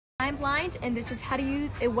I'm Blind, and this is how to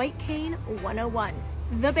use a white cane 101.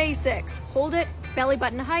 The basics: hold it belly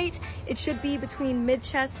button height. It should be between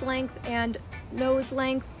mid-chest length and nose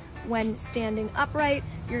length. When standing upright,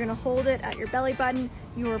 you're gonna hold it at your belly button.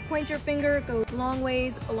 Your pointer finger goes long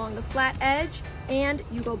ways along the flat edge, and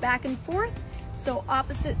you go back and forth. So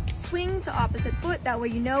opposite swing to opposite foot. That way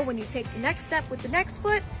you know when you take the next step with the next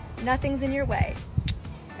foot, nothing's in your way.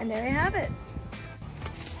 And there you have it.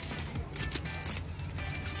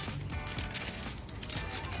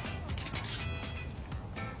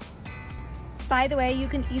 By the way, you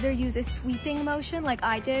can either use a sweeping motion like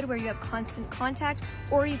I did where you have constant contact,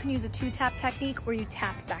 or you can use a two-tap technique where you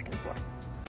tap back and forth.